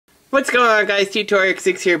What's going on, guys?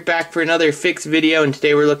 T2RX6 here, back for another fix video, and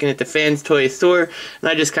today we're looking at the Fanstoys Soar, and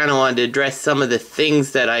I just kind of wanted to address some of the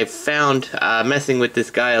things that I've found messing with this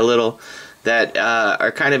guy a little that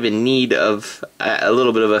are kind of in need of a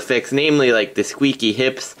little bit of a fix, namely like the squeaky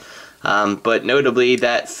hips, but notably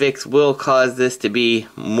that fix will cause this to be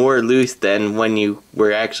more loose than when you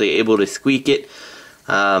were actually able to squeak it.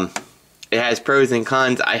 It has pros and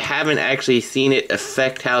cons. I haven't actually seen it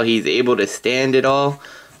affect how he's able to stand at all.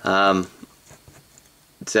 So,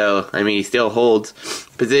 I mean, he still holds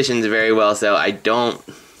positions very well, so I don't,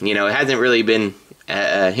 it hasn't really been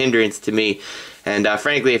a hindrance to me. And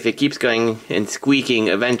frankly, if it keeps going and squeaking,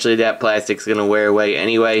 eventually that plastic's going to wear away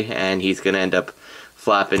anyway, and he's going to end up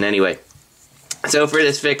flopping anyway. So for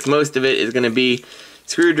this fix, most of it is going to be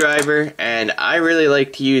screwdriver, and I really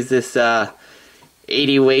like to use this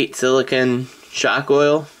 80 weight silicone shock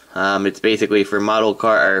oil. It's basically for model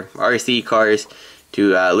car or RC cars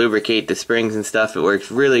to lubricate the springs and stuff. It works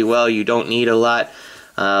really well. You don't need a lot.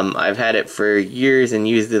 I've had it for years and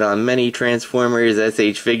used it on many Transformers,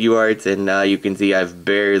 SH Figuarts, and you can see I've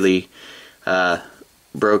barely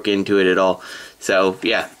broke into it at all. So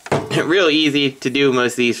yeah, real easy to do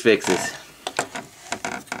most of these fixes.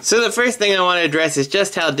 So the first thing I want to address is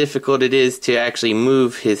just how difficult it is to actually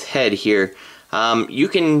move his head here. You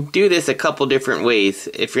can do this a couple different ways.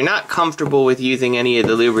 If you're not comfortable with using any of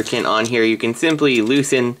the lubricant on here, you can simply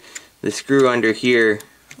loosen the screw under here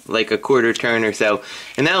like a quarter turn or so,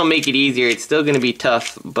 and that'll make it easier. It's still going to be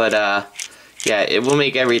tough, but yeah, it will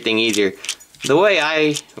make everything easier. The way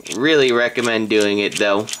I really recommend doing it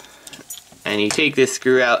though, and you take this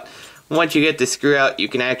screw out, once you get the screw out, you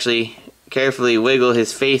can actually carefully wiggle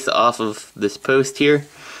his face off of this post here,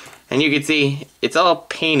 and you can see it's all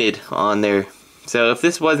painted on there. So if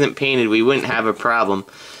this wasn't painted, we wouldn't have a problem.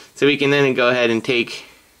 So we can then go ahead and take,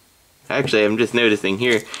 actually I'm just noticing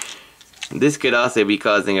here, this could also be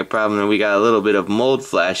causing a problem, and we got a little bit of mold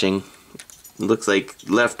flashing, looks like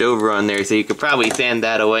left over on there, so you could probably sand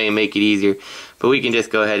that away and make it easier. But we can just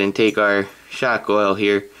go ahead and take our shock oil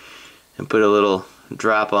here and put a little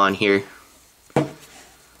drop on here,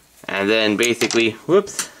 and then basically,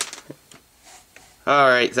 whoops,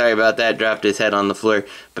 alright, sorry about that, dropped his head on the floor.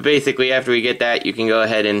 But basically after we get that, you can go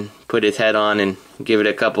ahead and put his head on and give it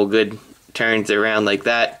a couple good turns around like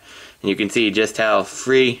that. And you can see just how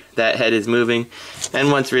free that head is moving.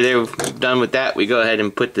 And once we're done with that, we go ahead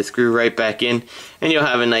and put the screw right back in, and you'll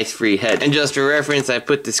have a nice free head. And just for reference, I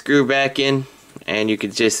put the screw back in, and you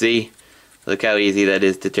can just see, look how easy that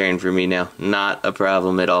is to turn for me now. Not a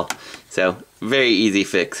problem at all. So, very easy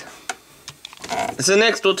fix. So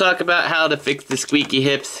next we'll talk about how to fix the squeaky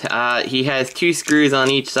hips. He has two screws on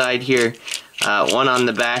each side here, one on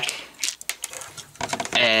the back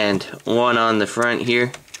and one on the front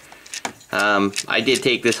here. I did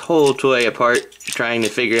take this whole toy apart trying to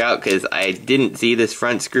figure out, because I didn't see this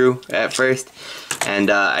front screw at first, and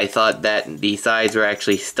I thought that the sides were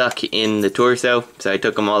actually stuck in the torso, so I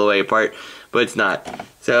took them all the way apart, but it's not.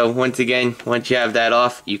 So once again, once you have that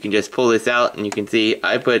off, you can just pull this out, and you can see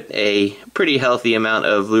I put a pretty healthy amount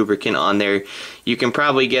of lubricant on there. You can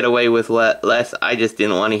probably get away with less. I just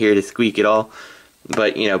didn't want to hear the squeak at all.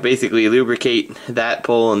 But basically lubricate that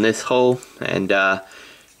pole and this hole, and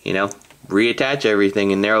reattach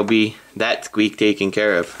everything, and there'll be that squeak taken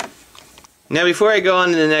care of. Now before I go on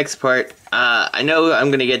to the next part, I know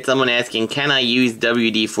I'm gonna get someone asking, can I use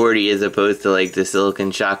WD-40 as opposed to like the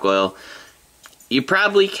silicone shock oil? You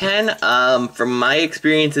probably can. From my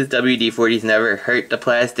experiences, WD-40's never hurt the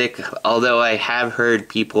plastic, although I have heard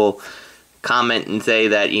people comment and say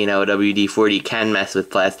that, WD-40 can mess with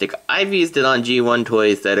plastic. I've used it on G1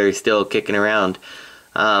 toys that are still kicking around,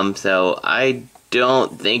 so I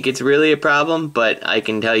don't think it's really a problem, but I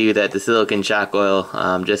can tell you that the silicone shock oil,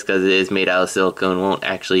 just because it is made out of silicone, won't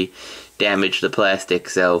actually damage the plastic.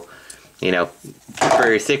 So, for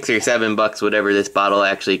 $6 or $7, whatever this bottle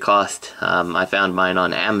actually cost, I found mine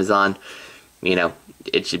on Amazon.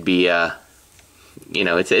 It should be,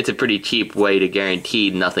 it's a pretty cheap way to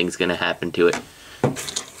guarantee nothing's gonna happen to it.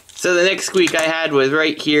 So the next squeak I had was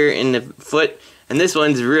right here in the foot, and this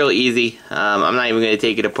one's real easy. I'm not even gonna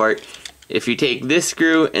take it apart. If you take this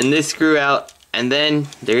screw and this screw out, and then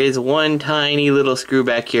there is one tiny little screw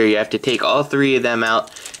back here, you have to take all three of them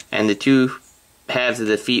out, and the two halves of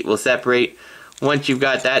the feet will separate. Once you've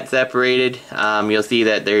got that separated, you'll see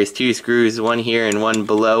that there's two screws, one here and one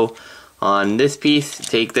below on this piece.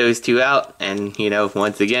 Take those two out, and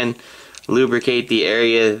once again, lubricate the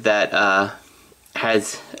area that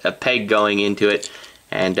has a peg going into it,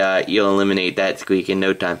 and you'll eliminate that squeak in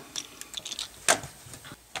no time.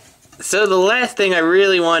 So the last thing I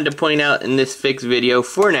really wanted to point out in this fix video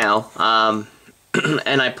for now,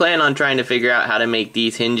 and I plan on trying to figure out how to make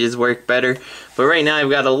these hinges work better, but right now I've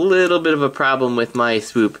got a little bit of a problem with my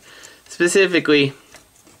Swoop. Specifically,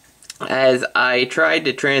 as I tried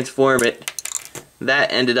to transform it,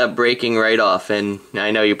 that ended up breaking right off, and I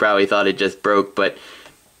know you probably thought it just broke, but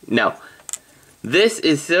no. This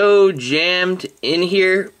is so jammed in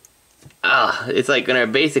here, it's like gonna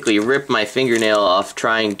basically rip my fingernail off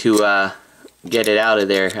trying to get it out of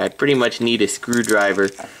there. I pretty much need a screwdriver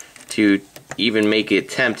to even make an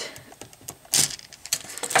attempt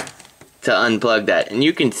to unplug that. And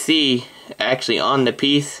you can see actually on the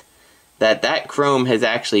piece that that chrome has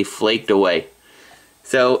actually flaked away.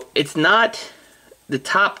 So it's not the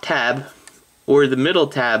top tab or the middle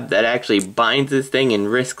tab that actually binds this thing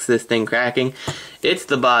and risks this thing cracking. It's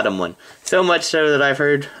the bottom one. So much so that I've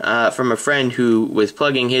heard from a friend who was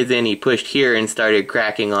plugging his in, he pushed here and started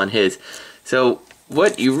cracking on his. So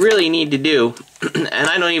what you really need to do, and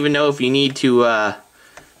I don't even know if you need to, I'm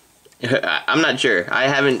not sure. I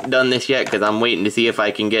haven't done this yet because I'm waiting to see if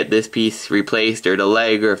I can get this piece replaced or the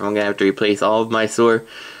leg, or if I'm going to have to replace all of my Soar.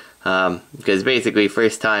 Because basically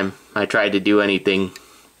first time I tried to do anything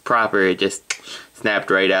proper, it just snapped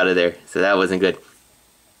right out of there. So that wasn't good.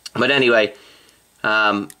 But anyway,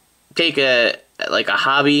 take a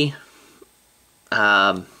hobby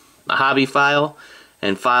file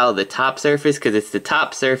and file the top surface, because it's the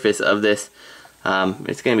top surface of this.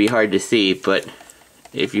 It's going to be hard to see, but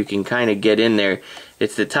if you can kind of get in there,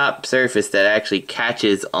 it's the top surface that actually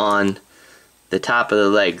catches on the top of the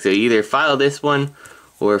leg. So either file this one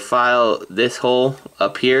or file this hole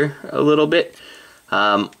up here a little bit,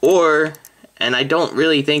 or, and I don't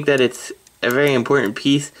really think that it's a very important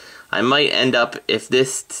piece, I might end up, if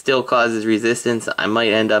this still causes resistance, I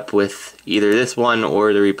might end up with either this one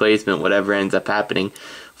or the replacement, whatever ends up happening,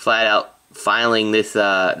 flat out filing this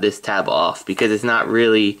this tab off, because it's not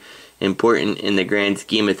really important in the grand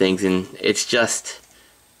scheme of things, and it's just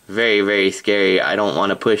very, very scary. I don't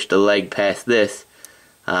want to push the leg past this,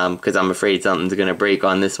 because I'm afraid something's going to break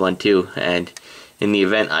on this one too, and in the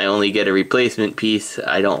event I only get a replacement piece,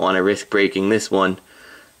 I don't want to risk breaking this one.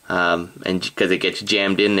 And because it gets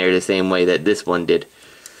jammed in there the same way that this one did.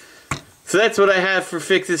 So that's what I have for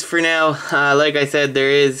fixes for now. Like I said, there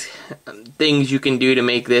is things you can do to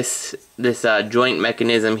make this joint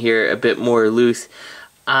mechanism here a bit more loose.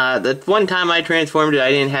 The one time I transformed it,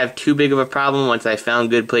 I didn't have too big of a problem once I found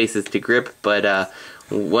good places to grip, but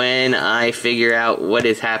when I figure out what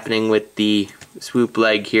is happening with the Swoop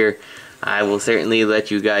leg here, I will certainly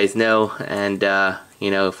let you guys know, and you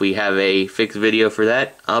know, if we have a fixed video for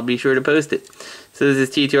that, I'll be sure to post it. So this is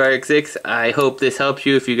T2RX6. I hope this helps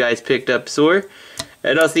you if you guys picked up Soar,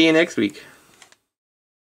 and I'll see you next week.